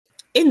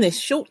In this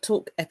short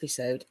talk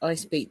episode, I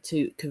speak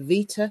to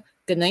Kavita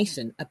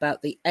Ganesan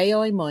about the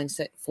AI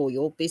mindset for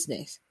your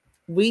business.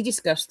 We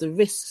discuss the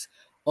risks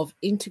of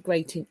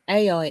integrating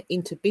AI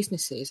into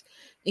businesses,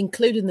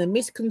 including the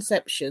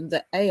misconception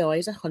that AI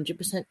is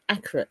 100%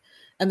 accurate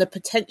and the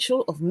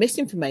potential of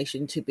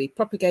misinformation to be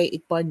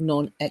propagated by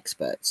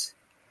non-experts.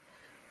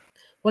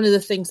 One of the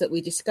things that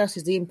we discuss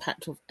is the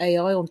impact of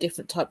AI on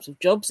different types of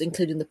jobs,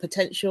 including the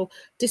potential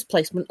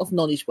displacement of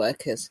knowledge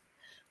workers.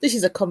 This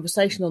is a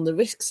conversation on the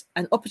risks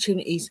and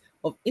opportunities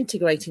of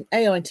integrating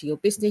AI into your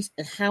business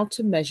and how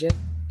to measure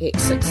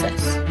its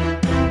success.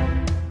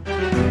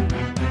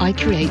 I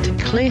create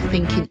clear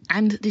thinking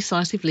and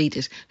decisive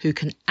leaders who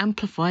can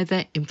amplify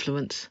their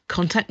influence.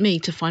 Contact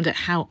me to find out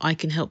how I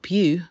can help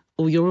you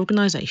or your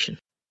organisation.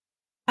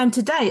 And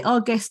today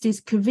our guest is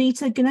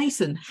Kavita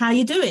Ganesan. How are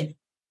you doing?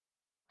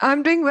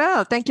 I'm doing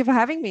well. Thank you for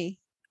having me.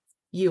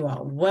 You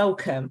are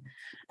welcome.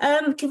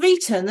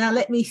 Kavita, now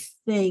let me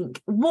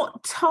think.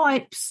 What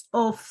types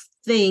of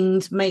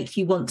things make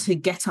you want to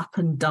get up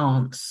and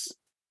dance? Is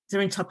there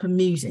any type of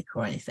music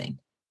or anything?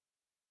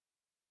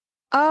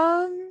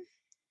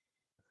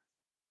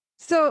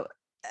 So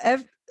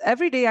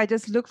every day I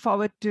just look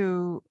forward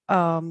to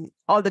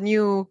all the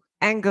new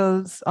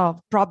angles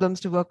of problems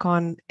to work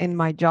on in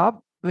my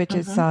job, which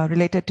is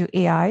related to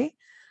AI.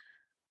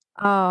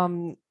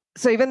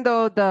 So even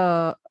though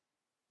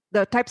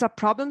the types of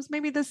problems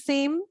may be the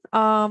same,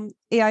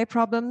 AI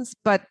problems,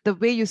 but the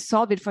way you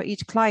solve it for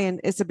each client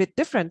is a bit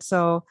different.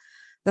 So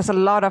there's a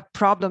lot of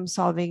problem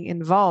solving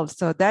involved.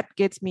 So that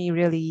gets me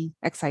really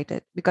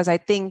excited because I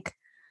think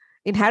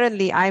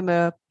inherently I'm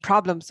a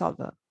problem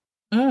solver.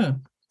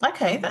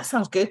 Okay, that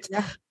sounds good.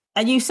 Yeah.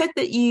 And you said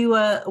that you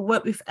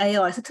work with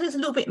AI. So tell us a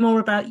little bit more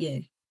about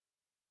you.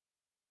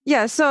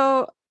 Yeah,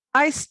 so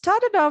I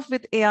started off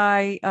with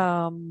AI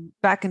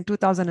back in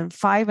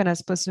 2005 when I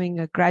was pursuing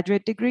a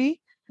graduate degree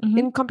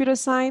in computer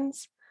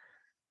science.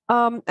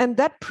 And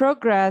that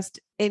progressed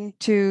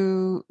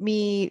into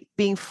me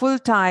being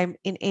full-time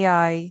in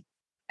AI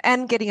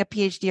and getting a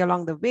PhD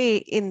along the way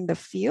in the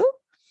field.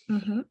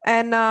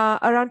 And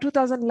around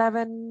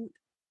 2011,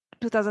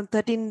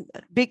 2013,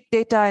 big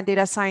data and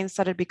data science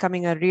started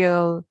becoming a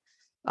real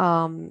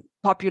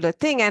popular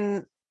thing.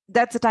 And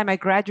that's the time I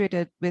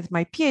graduated with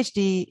my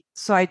PhD.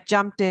 So I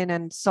jumped in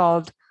and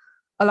solved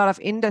a lot of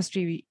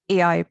industry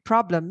AI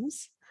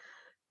problems.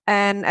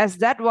 And as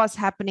that was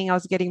happening, I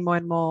was getting more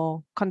and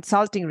more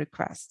consulting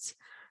requests.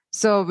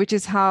 So, which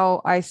is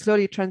how I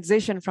slowly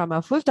transitioned from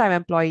a full-time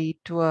employee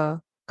to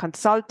a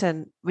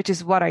consultant, which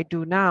is what I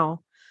do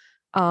now.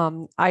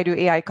 I do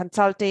AI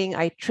consulting,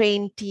 I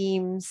train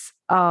teams,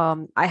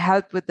 I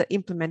help with the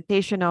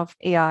implementation of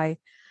AI.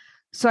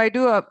 So I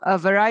do a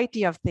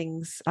variety of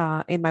things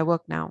in my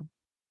work now.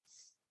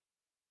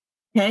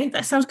 Okay,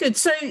 that sounds good.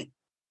 So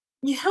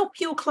you help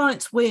your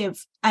clients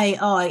with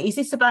AI. Is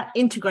this about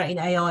integrating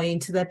AI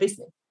into their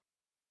business?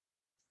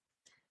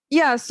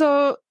 Yeah,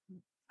 so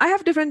I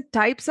have different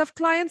types of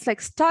clients.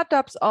 Like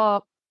startups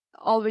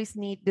always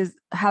need this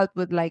help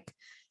with like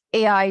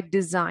AI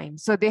design.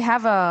 So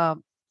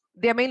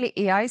they're mainly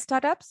AI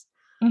startups.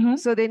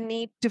 So they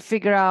need to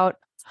figure out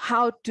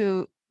how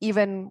to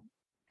even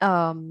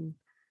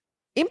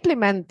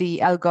implement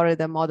the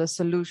algorithm or the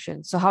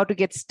solution. So how to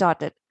get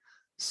started.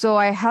 So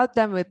I help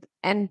them with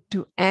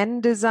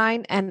end-to-end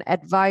design and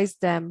advise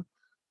them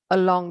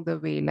along the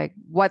way, like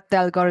what the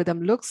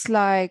algorithm looks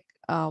like,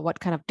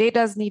 what kind of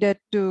data is needed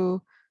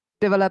to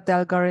develop the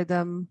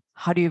algorithm,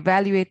 how do you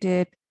evaluate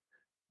it,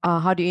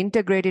 how do you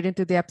integrate it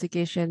into the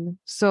application.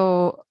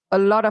 So a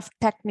lot of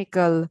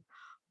technical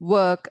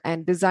work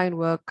and design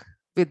work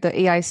with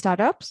the AI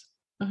startups.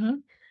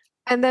 And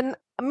then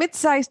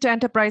mid-sized to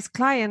enterprise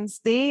clients,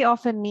 they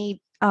often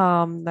need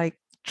like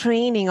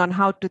training on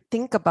how to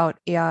think about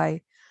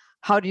AI.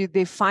 How do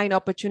they find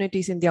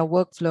opportunities in their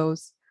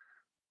workflows?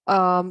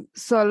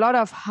 So a lot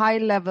of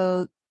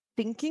high-level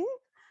thinking.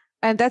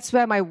 And that's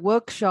where my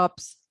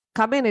workshops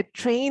come in. It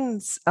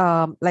trains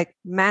like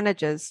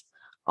managers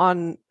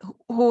on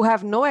who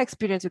have no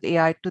experience with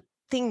AI to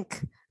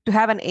think, to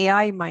have an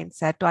AI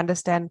mindset, to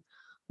understand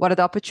what are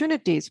the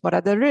opportunities, what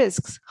are the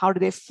risks, how do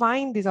they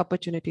find these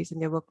opportunities in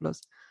their workflows,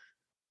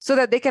 so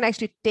that they can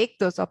actually take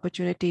those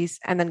opportunities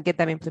and then get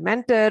them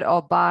implemented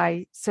or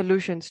buy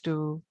solutions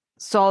to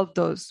solve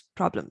those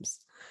problems.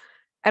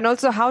 And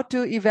also how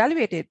to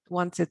evaluate it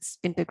once it's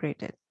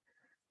integrated.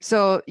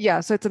 So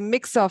so it's a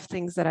mix of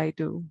things that I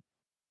do.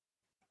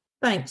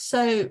 Thanks.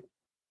 So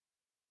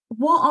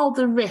what are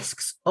the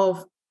risks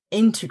of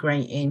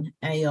integrating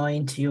AI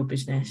into your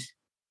business?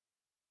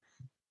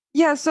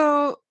 Yeah,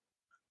 so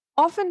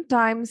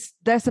oftentimes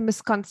there's a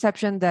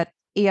misconception that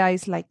AI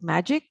is like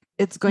magic.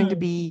 It's going to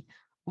be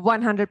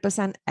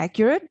 100%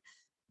 accurate.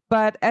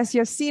 But as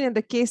you've seen in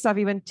the case of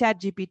even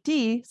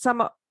ChatGPT,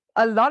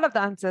 a lot of the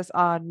answers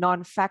are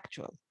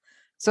non-factual.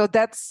 So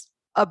that's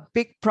a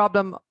big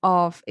problem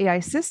of AI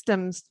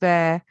systems,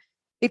 where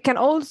it can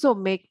also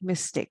make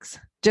mistakes.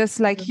 Just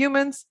like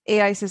humans,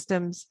 AI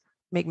systems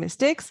make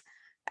mistakes.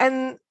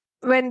 And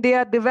when they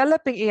are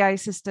developing AI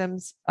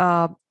systems,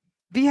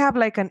 we have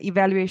like an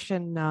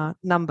evaluation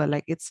number,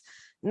 like it's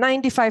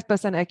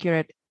 95%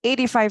 accurate,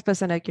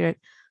 85% accurate.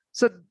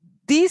 So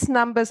these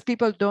numbers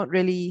people don't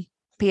really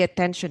pay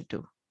attention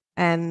to.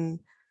 And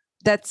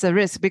that's a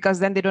risk, because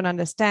then they don't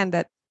understand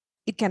that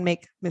it can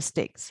make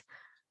mistakes.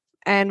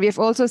 And we've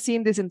also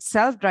seen this in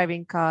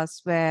self-driving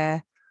cars,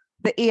 where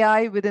the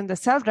AI within the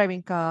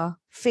self-driving car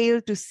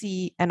failed to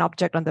see an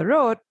object on the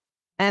road,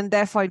 and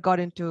therefore it got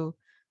into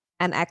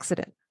an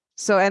accident.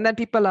 So, and then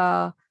people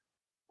are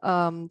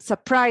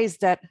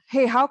surprised that,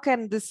 hey, how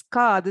can this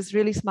car, this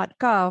really smart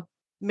car,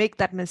 make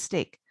that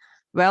mistake?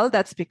 Well,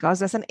 that's because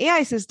there's an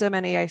AI system,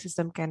 and AI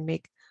system can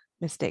make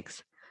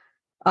mistakes.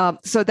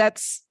 So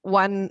that's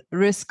one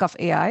risk of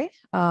AI,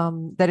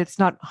 that it's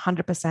not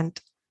 100%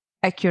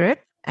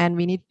 accurate, and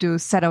we need to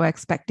set our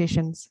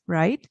expectations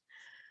right.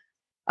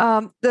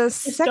 The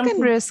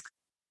second risk.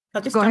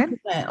 I'll just go jump ahead. in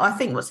there. I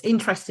think what's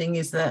interesting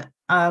is that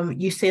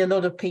you see a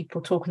lot of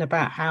people talking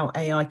about how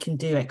AI can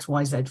do X,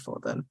 Y, Z for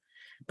them,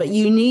 but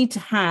you need to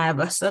have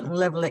a certain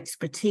level of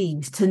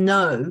expertise to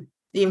know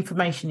the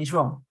information is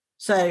wrong.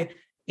 So,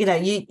 you know,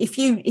 if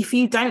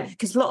you don't,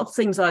 because a lot of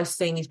things I've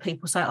seen is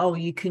people say, oh,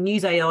 you can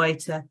use AI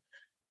to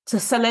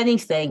sell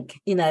anything,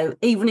 you know,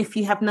 even if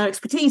you have no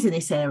expertise in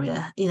this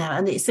area, you know.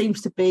 And it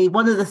seems to be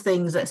one of the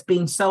things that's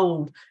been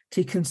sold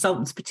to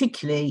consultants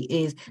particularly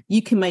is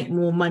you can make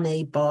more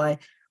money by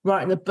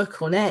writing a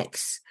book on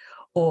X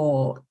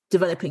or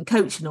developing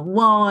coaching on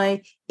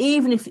Y,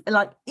 even if you're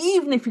not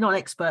an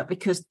expert,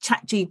 because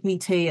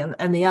ChatGPT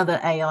and the other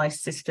AI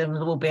systems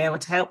will be able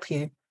to help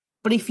you.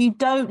 But if you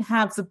don't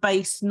have the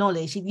base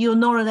knowledge, if you're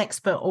not an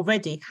expert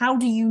already, how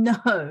do you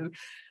know,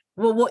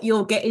 well, what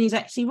you're getting is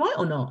actually right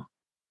or not?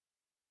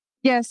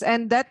 Yes,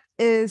 and that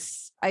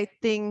is, I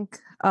think,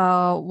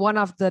 one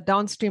of the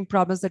downstream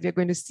problems that we're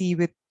going to see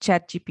with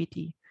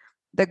ChatGPT.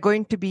 There are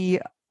going to be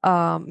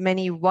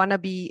many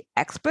wannabe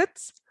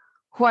experts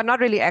who are not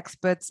really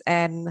experts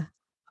and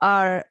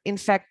are, in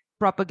fact,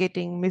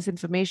 propagating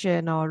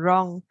misinformation or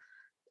wrong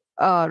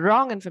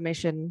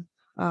information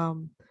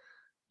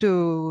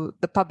to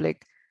the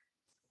public.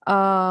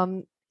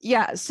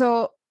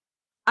 So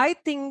I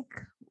think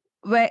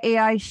where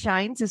AI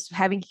shines is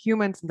having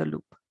humans in the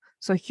loop.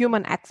 So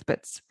human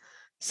experts.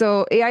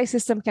 So AI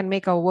system can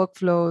make our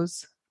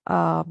workflows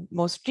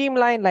more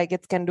streamlined, like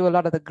it can do a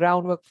lot of the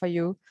groundwork for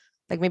you,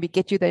 like maybe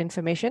get you the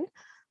information,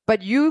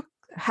 but you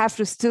have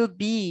to still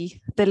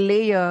be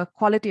the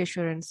quality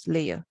assurance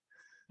layer.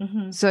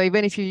 Mm-hmm. So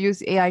even if you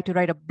use AI to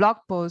write a blog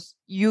post,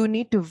 you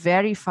need to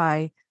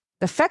verify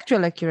the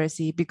factual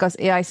accuracy, because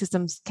AI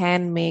systems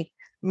can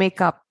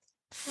make up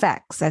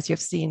facts, as you've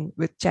seen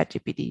with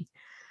ChatGPT.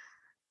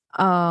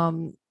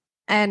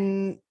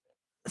 And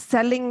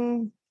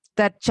selling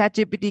that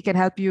ChatGPT can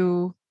help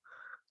you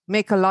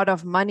make a lot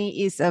of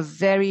money is a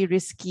very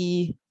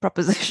risky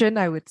proposition,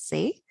 I would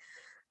say,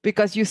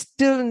 because you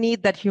still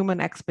need that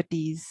human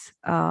expertise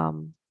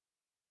along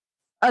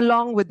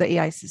with the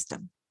AI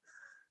system.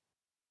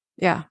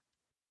 Yeah.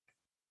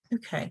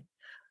 Okay.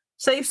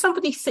 So if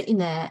somebody's sitting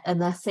there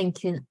and they're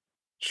thinking,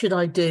 should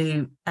I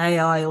do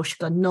AI or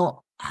should I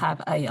not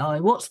have AI?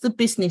 What's the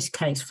business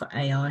case for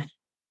AI?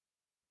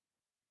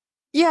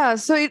 Yeah,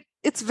 so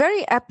it's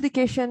very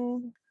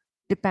application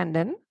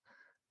dependent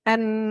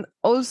and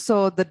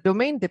also the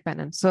domain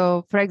dependent.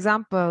 So for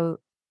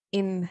example,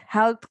 in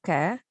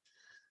healthcare,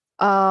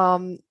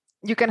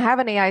 you can have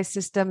an AI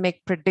system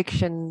make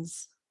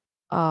predictions,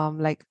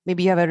 like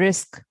maybe you have a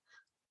risk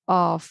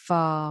of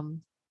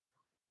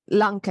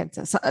lung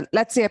cancer. So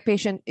let's say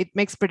it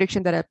makes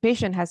prediction that a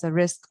patient has a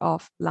risk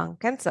of lung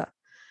cancer.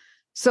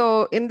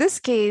 So in this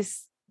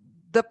case,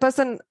 the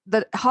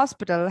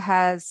hospital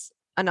has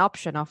an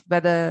option of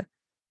whether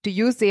to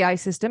use the AI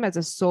system as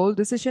a sole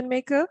decision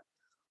maker,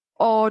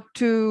 or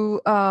to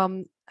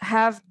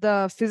have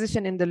the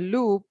physician in the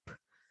loop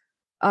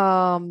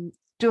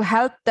to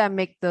help them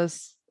make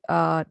this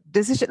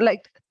decision.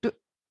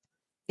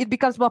 It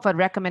becomes more of a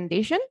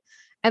recommendation,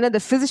 and then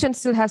the physician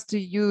still has to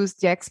use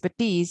the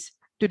expertise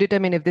to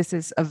determine if this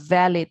is a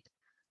valid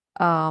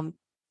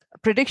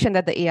prediction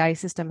that the AI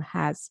system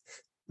has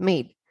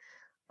made.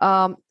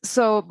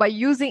 So by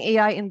using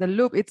AI in the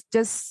loop, it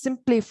just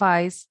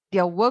simplifies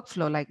their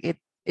workflow. Like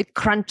it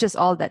crunches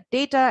all that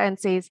data and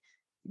says,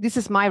 this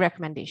is my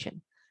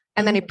recommendation.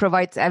 And then it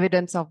provides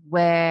evidence of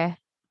why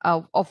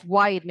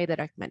it made the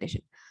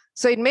recommendation.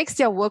 So it makes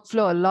their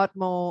workflow a lot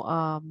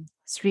more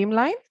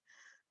streamlined.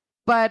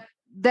 But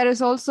there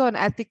is also an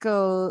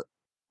ethical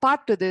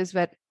part to this,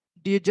 where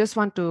do you just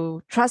want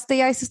to trust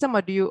the AI system,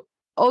 or do you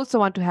also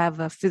want to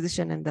have a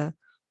physician in the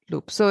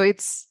loop? So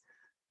it's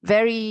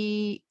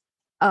very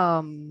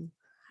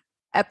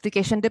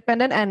application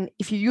dependent. And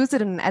if you use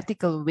it in an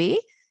ethical way,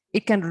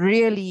 it can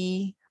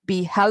really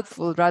be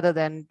helpful rather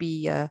than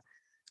be a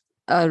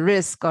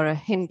risk or a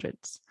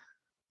hindrance.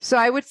 So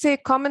I would say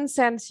common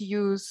sense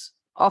use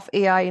of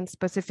AI in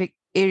specific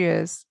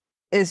areas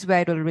is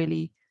where it will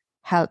really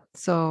help.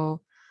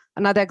 So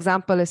another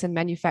example is in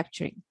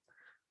manufacturing.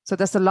 So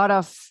there's a lot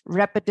of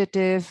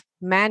repetitive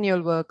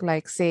manual work,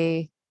 like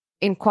say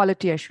in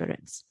quality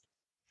assurance.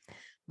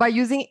 by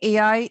using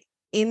AI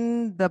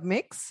in the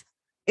mix,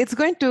 it's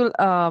going to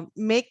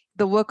make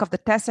the work of the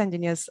test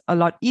engineers a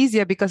lot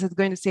easier, because it's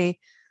going to say,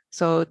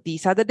 so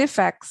these are the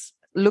defects,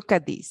 look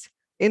at these,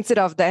 instead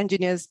of the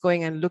engineers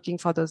going and looking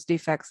for those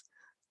defects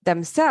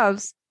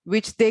themselves,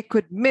 which they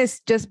could miss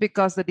just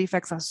because the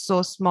defects are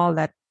so small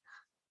that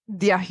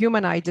their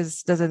human eye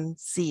just doesn't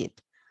see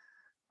it.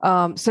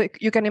 So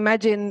you can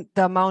imagine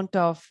the amount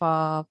of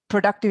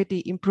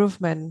productivity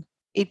improvement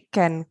it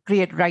can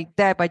create right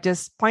there by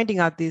just pointing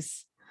out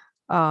these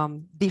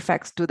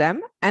defects to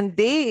them. And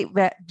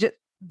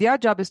their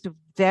job is to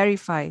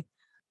verify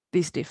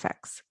these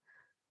defects.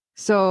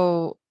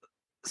 So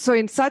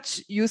in such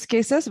use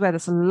cases where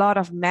there's a lot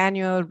of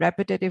manual,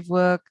 repetitive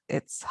work,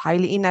 it's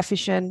highly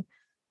inefficient,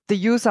 the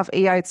use of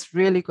AI, it's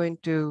really going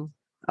to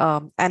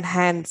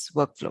enhance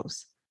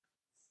workflows.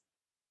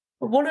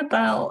 What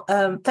about,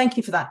 thank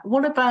you for that.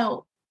 What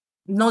about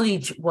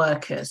knowledge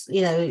workers,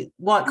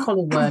 white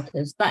collar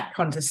workers, that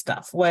kind of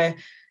stuff, where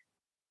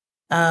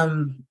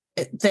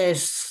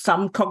there's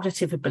some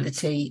cognitive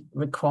ability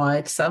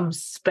required, some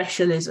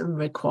specialism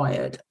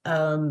required.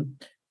 They're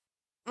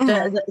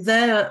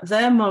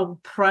more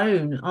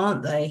prone,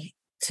 aren't they,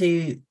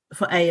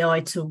 for AI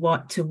to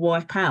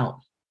wipe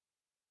out?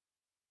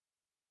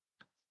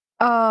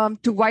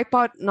 To wipe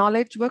out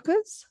knowledge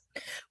workers?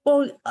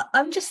 Well,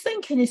 I'm just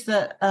thinking is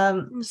that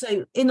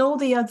so in all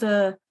the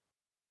other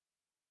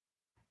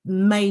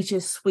major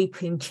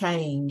sweeping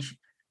change,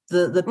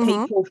 the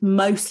people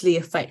mostly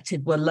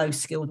affected were low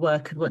skilled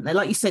workers, weren't they?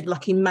 Like you said,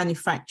 like in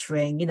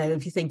manufacturing,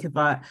 if you think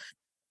about,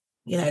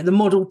 the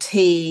Model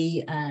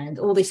T and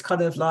all this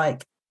kind of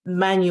like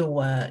manual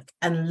work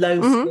and low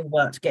skilled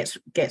work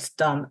gets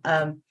done.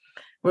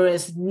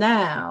 Whereas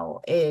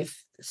now,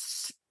 if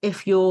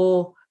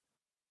you're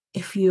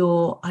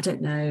I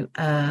don't know,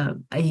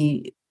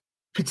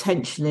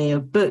 potentially a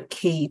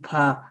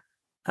bookkeeper,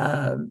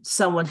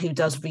 someone who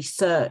does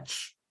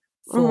research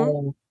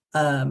for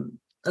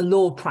a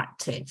law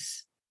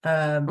practice,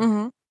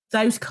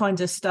 those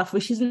kinds of stuff,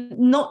 which is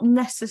not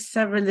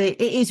necessarily,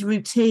 it is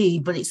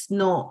routine, but it's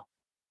not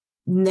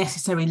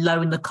necessarily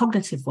low in the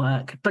cognitive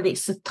work, but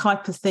it's the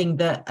type of thing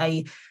that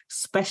a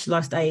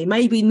specialised AI,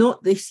 maybe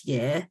not this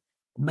year,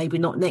 maybe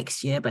not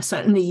next year, but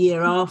certainly the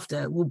year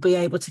after, will be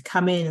able to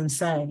come in and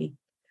say,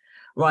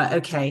 right,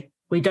 okay,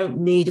 we don't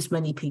need as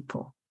many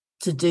people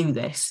to do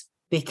this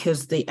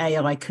because the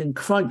AI can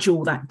crunch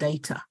all that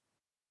data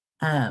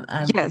and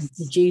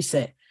produce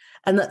it.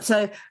 And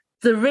so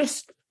the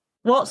risk,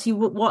 whilst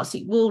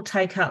it will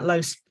take out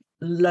low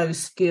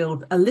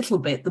skilled a little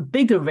bit, the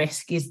bigger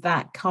risk is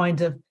that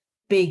kind of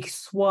big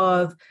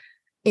swath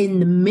in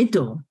the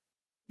middle,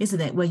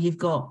 isn't it? Where you've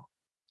got,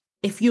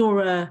 if you're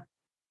a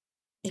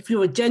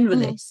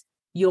generalist,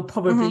 you're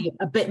probably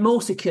a bit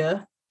more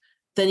secure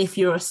than if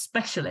you're a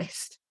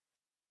specialist.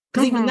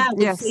 Because even now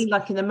we've seen,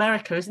 like in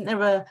America, isn't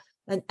there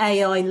an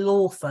AI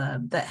law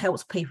firm that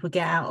helps people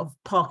get out of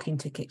parking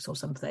tickets or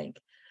something?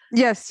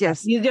 Yes.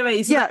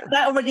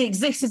 That already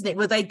exists, isn't it?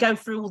 Where they go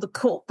through all the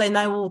court, they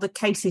know all the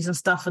cases and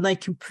stuff, and they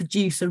can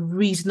produce a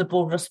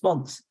reasonable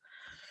response.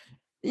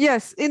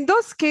 Yes, in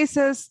those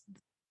cases,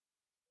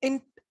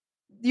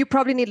 you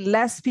probably need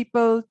less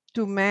people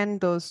to man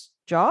those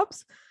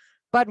jobs.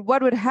 But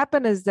what would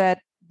happen is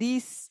that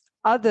these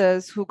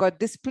others who got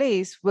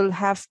displaced will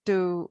have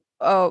to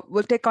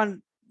will take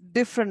on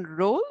different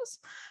roles,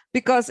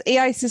 because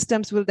AI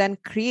systems will then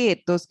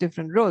create those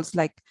different roles.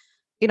 Like,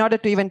 in order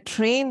to even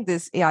train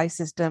these AI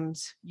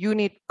systems, you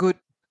need good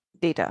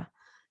data.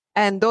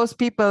 And those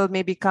people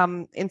may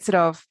become, instead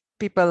of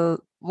people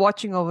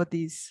watching over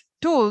these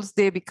tools,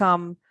 they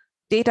become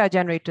data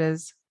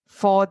generators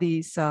for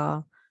these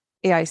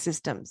AI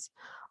systems,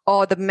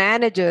 or the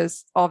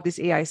managers of this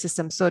AI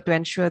system, so to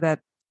ensure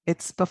that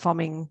it's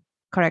performing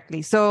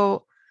correctly.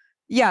 So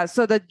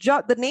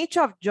the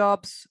nature of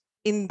jobs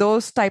in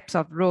those types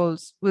of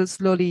roles will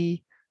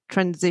slowly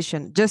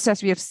transition, just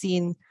as we have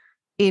seen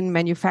in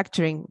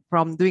manufacturing.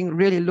 From doing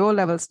really low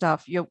level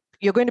stuff, you're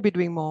going to be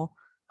doing more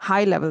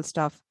high level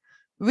stuff,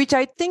 which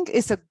I think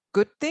is a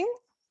good thing,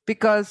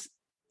 because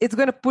it's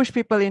going to push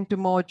people into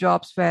more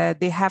jobs where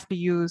they have to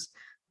use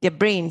their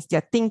brains,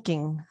 their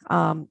thinking,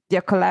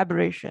 their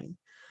collaboration.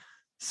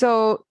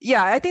 So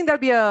I think there'll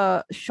be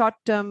a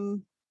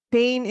short-term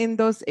pain in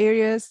those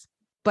areas,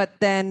 but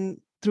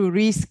then through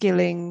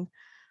reskilling,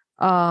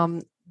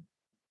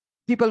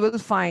 people will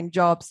find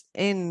jobs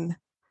in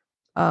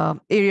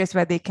areas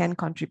where they can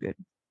contribute.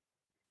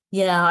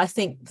 Yeah, I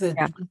think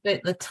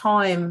the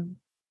time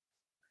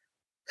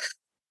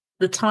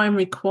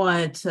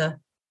required to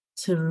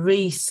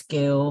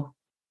reskill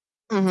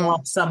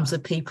large sums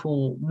of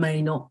people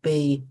may not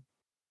be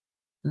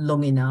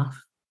long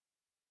enough.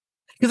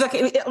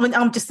 Because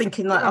I'm just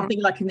thinking, like, I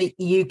think like in the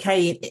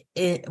UK,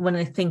 when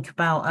I think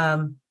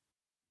about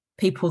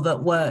people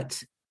that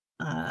worked,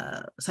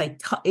 say,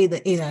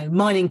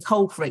 mining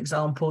coal, for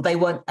example, they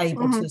weren't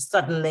able to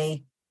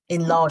suddenly,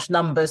 in large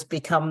numbers,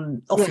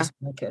 become office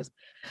workers.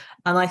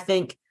 And I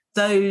think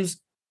those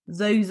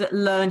those that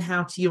learn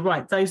how to, you're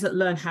right, those that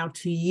learn how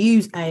to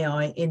use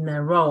AI in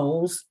their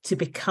roles to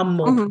become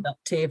more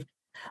productive,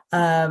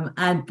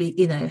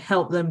 and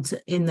help them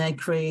to in their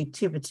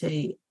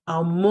creativity,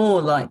 are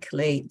more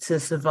likely to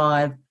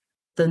survive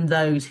than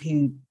those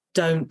who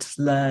don't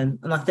learn.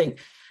 And I think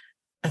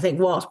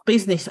whilst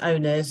business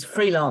owners,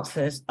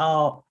 freelancers,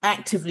 are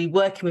actively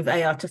working with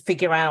AI to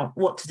figure out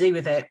what to do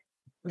with it,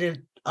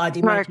 I'd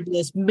imagine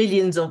there's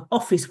millions of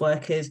office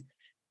workers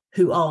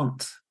who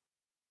aren't.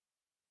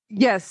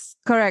 Yes,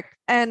 correct.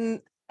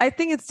 And I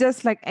think it's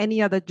just like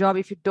any other job.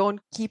 If you don't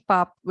keep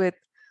up with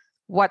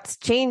what's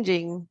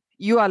changing,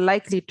 you are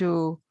likely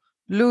to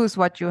lose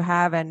what you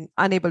have and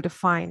unable to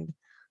find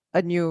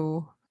a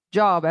new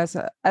job,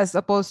 as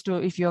opposed to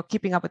if you're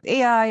keeping up with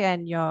AI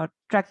and you're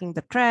tracking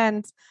the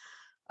trends.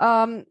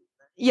 So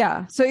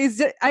it's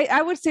just,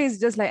 I would say it's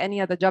just like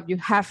any other job. You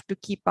have to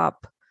keep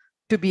up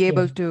to be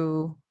able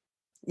to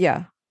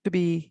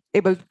be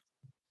able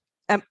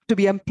to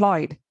be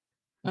employed.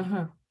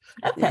 Okay.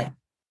 Yeah.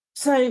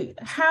 So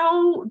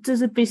how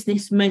does a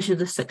business measure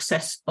the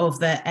success of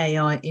their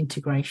AI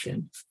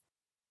integration?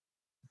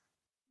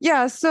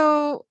 Yeah,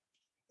 so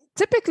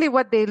typically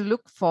what they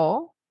look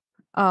for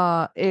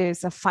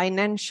is a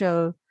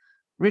financial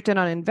return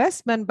on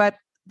investment, but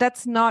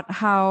that's not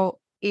how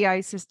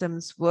AI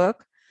systems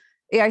work.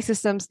 AI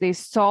systems, they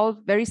solve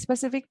very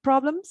specific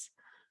problems.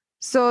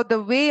 So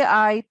the way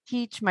I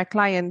teach my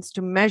clients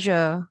to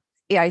measure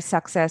AI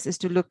success is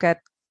to look at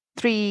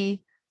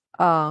three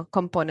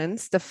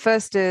components. The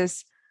first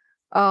is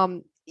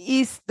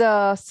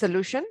the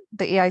solution,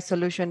 the AI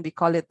solution, we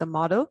call it the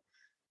model.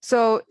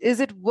 So is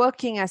it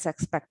working as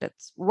expected?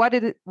 What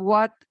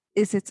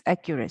is its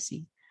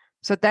accuracy?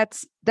 So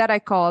that I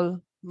call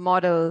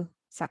model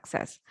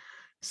success.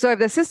 So if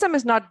the system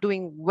is not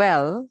doing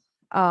well,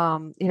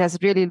 it has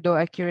really low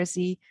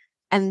accuracy,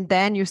 and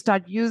then you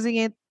start using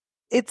it,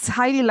 it's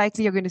highly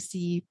likely you're going to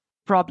see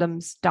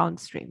problems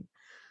downstream.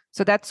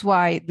 So that's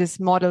why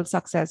this model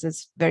success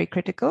is very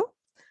critical.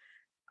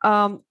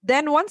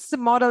 Then once the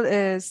model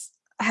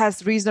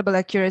has reasonable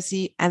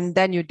accuracy, and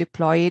then you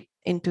deploy it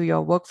into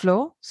your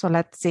workflow. So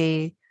let's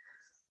say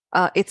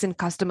it's in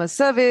customer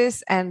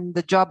service, and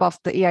the job of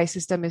the AI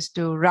system is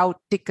to route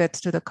tickets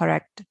to the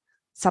correct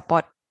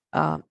support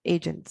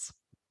agents.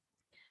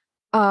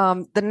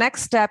 The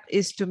next step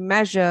is to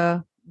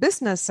measure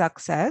business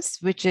success,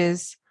 which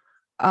is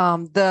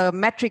the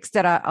metrics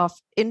that are of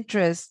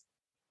interest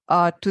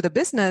to the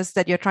business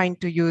that you're trying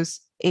to use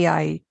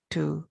AI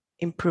to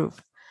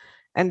improve.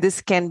 And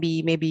this can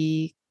be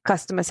maybe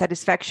customer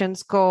satisfaction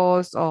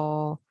scores,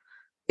 or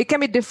it can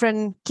be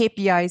different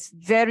KPIs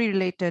very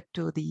related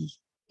to the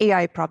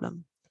AI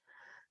problem.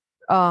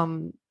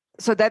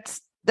 So that's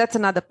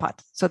another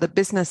part. So the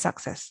business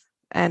success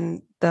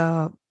and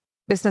the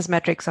business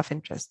metrics of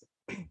interest.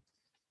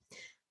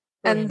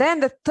 And then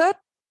the third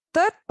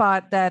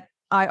part that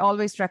I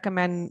always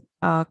recommend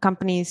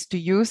companies to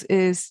use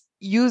is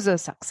user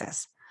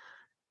success.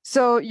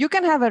 So you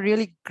can have a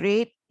really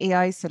great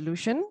AI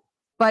solution,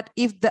 but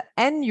if the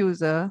end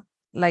user,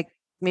 like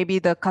maybe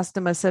the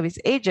customer service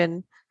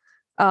agent,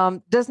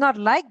 does not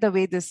like the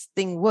way this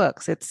thing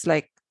works, it's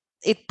like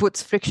it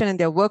puts friction in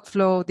their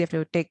workflow. They have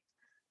to take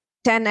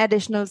 10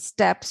 additional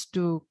steps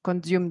to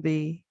consume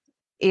the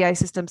AI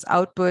system's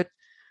output.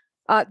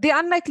 They're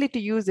unlikely to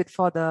use it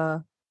for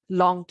the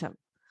long term.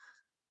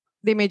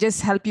 They may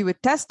just help you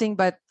with testing,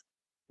 but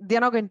they're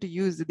not going to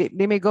use it.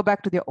 They may go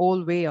back to their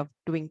old way of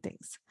doing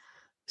things.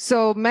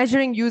 So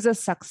measuring user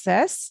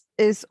success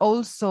is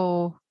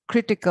also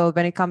critical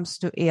when it comes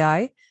to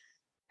AI,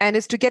 and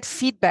it's to get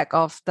feedback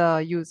of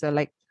the user.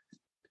 Like,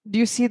 do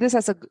you see this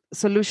as a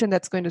solution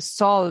that's going to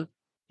solve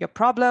your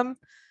problem?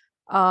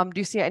 Do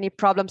you see any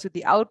problems with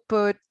the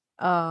output?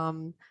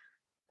 And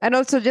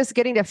also just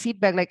getting their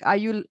feedback, like, are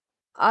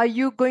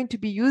you going to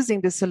be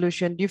using this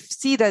solution? Do you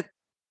see that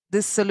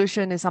this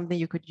solution is something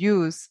you could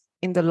use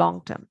in the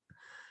long term?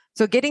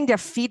 So getting their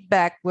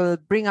feedback will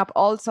bring up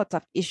all sorts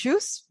of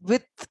issues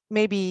with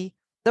maybe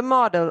the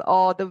model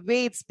or the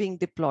way it's being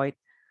deployed.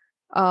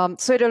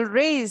 So it'll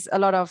raise a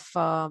lot of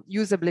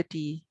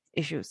usability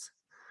issues.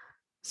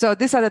 So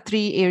these are the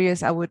three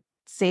areas I would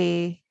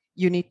say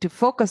you need to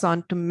focus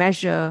on to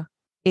measure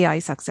AI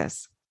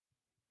success.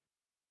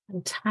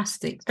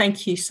 Fantastic.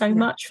 Thank you so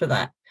much for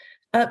that.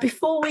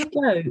 Before we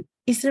go,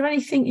 is there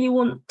anything you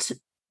want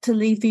to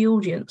leave the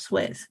audience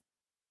with?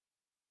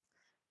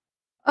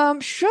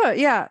 Sure.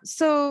 Yeah.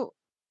 So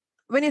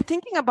when you're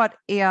thinking about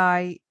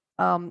AI,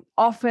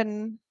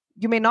 often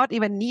you may not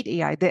even need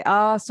AI. There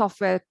are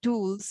software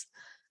tools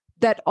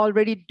that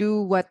already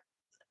do what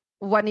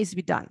needs to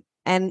be done.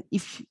 And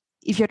if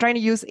you're trying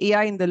to use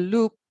AI in the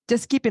loop,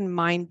 just keep in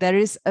mind there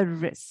is a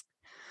risk.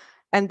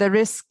 And the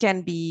risk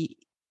can be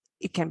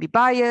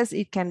bias,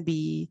 it can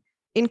be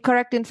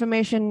incorrect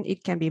information,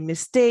 it can be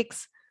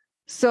mistakes.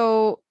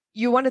 So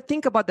you want to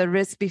think about the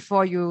risk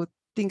before you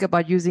think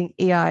about using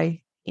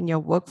AI in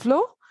your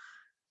workflow.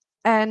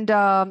 And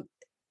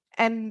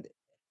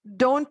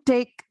don't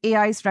take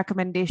AI's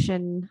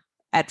recommendation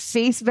at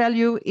face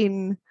value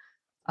in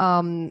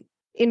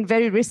in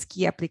very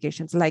risky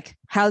applications like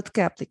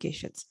healthcare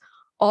applications,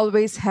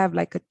 always have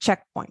like a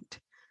checkpoint,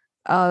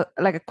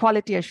 like a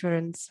quality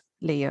assurance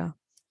layer.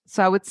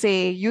 So I would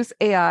say use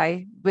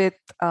AI with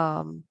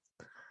a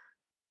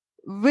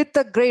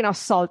grain of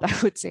salt, I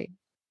would say.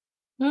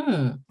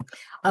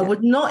 I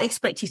would not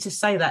expect you to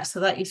say that,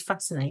 so that is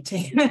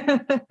fascinating.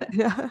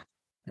 Yeah.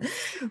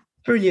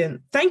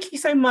 Brilliant. Thank you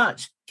so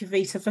much,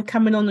 Kavita, for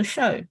coming on the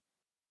show.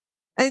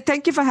 And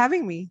thank you for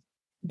having me.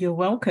 You're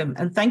welcome.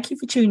 And thank you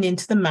for tuning in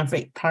to the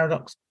Maverick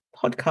Paradox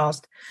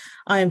podcast.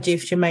 I am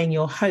Judith Germain,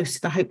 your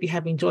host, and I hope you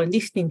have enjoyed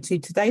listening to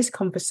today's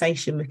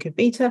conversation with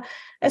Kavita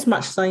as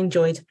much as I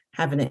enjoyed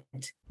having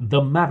it.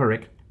 The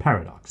Maverick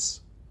Paradox.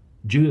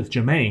 Judith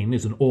Germain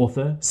is an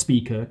author,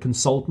 speaker,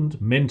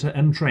 consultant, mentor,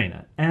 and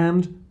trainer,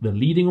 and the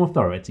leading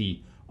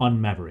authority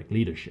on Maverick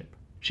leadership.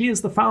 She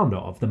is the founder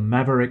of the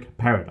Maverick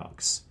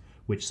Paradox,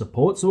 which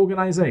supports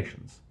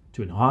organizations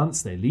to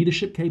enhance their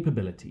leadership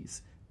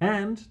capabilities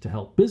and to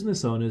help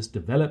business owners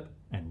develop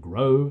and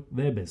grow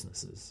their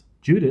businesses.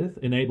 Judith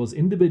enables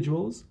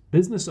individuals,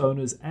 business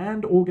owners,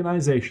 and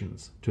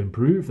organizations to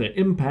improve their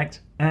impact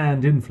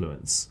and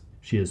influence.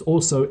 She is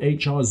also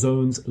HR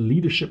Zone's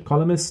leadership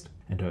columnist,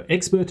 and her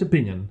expert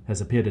opinion has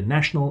appeared in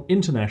national,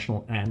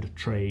 international, and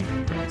trade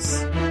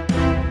press.